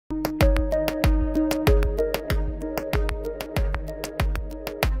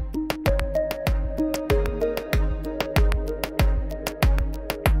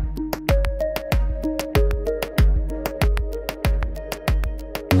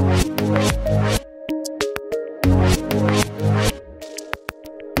My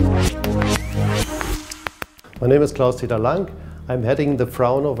name is Klaus-Dieter Lang. I'm heading the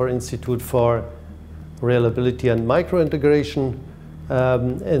Fraunhofer Institute for Reliability and Microintegration.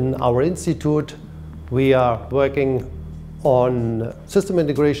 In our institute, we are working on system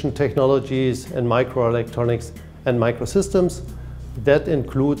integration technologies in microelectronics and microsystems. That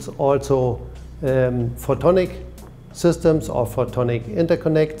includes also photonic systems or photonic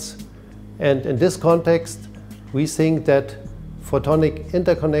interconnects. And in this context, we think that photonic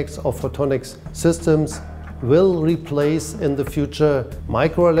interconnects or photonics systems will replace in the future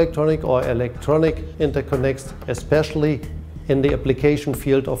microelectronic or electronic interconnects, especially in the application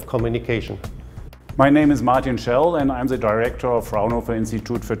field of communication. My name is Martin Schell and I'm the director of Fraunhofer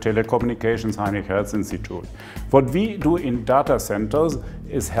Institute for Telecommunications, Heinrich-Hertz-Institut. What we do in data centers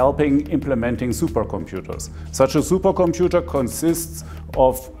is helping implementing supercomputers. Such a supercomputer consists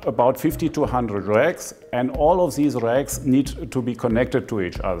of about 50 to 100 racks, and all of these racks need to be connected to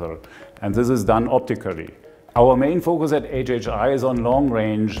each other. And this is done optically. Our main focus at HHI is on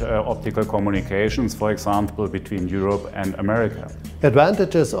long-range optical communications, for example, between Europe and America.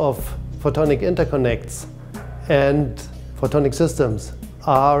 Advantages of photonic interconnects and photonic systems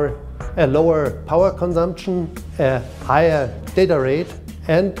are a lower power consumption, a higher data rate,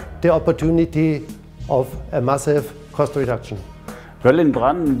 and the opportunity of a massive cost reduction.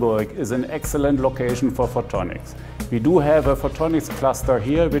 Berlin-Brandenburg is an excellent location for photonics. We do have a photonics cluster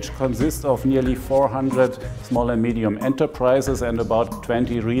here, which consists of nearly 400 small and medium enterprises and about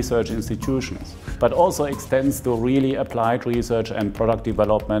 20 research institutions, but also extends to really applied research and product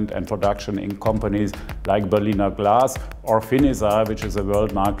development and production in companies like Berliner Glas or Finisar, which is a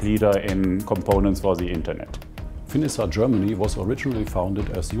world market leader in components for the internet. Finisar Germany was originally founded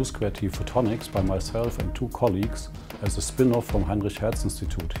as U2T Photonics by myself and two colleagues as a spin-off from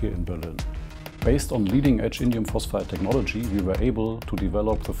Heinrich-Hertz-Institut here in Berlin. Based on leading-edge indium phosphide technology, we were able to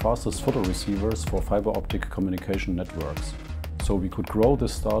develop the fastest photoreceivers for fiber optic communication networks. So we could grow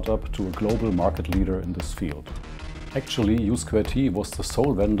this startup to a global market leader in this field. Actually, U2T was the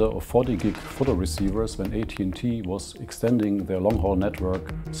sole vendor of 40 gig photoreceivers when AT&T was extending their long-haul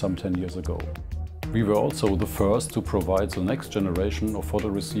network some 10 years ago. We were also the first to provide the next generation of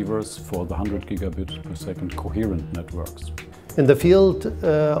photoreceivers for the 100 gigabit per second coherent networks. In the field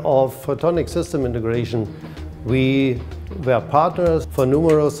of photonic system integration, we were partners for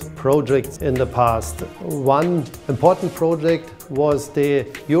numerous projects in the past. One important project was the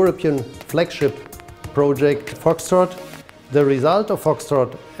European flagship project Foxtrot. The result of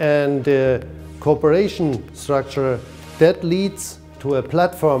Foxtrot and the cooperation structure that leads to a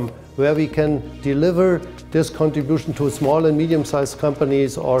platform where we can deliver this contribution to small and medium-sized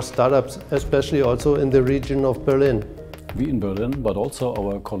companies or startups, especially also in the region of Berlin. We in Berlin, but also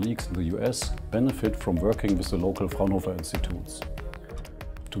our colleagues in the US, benefit from working with the local Fraunhofer institutes.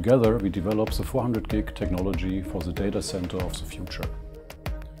 Together, we develop the 400 gig technology for the data center of the future.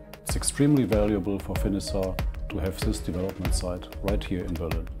 It's extremely valuable for Finisar to have this development site right here in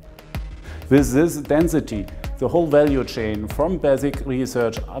Berlin. With this density, the whole value chain from basic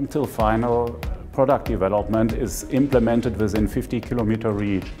research until final product development is implemented within 50-kilometer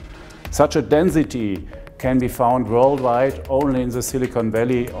reach. Such a density can be found worldwide only in the Silicon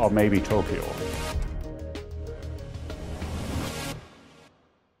Valley or maybe Tokyo.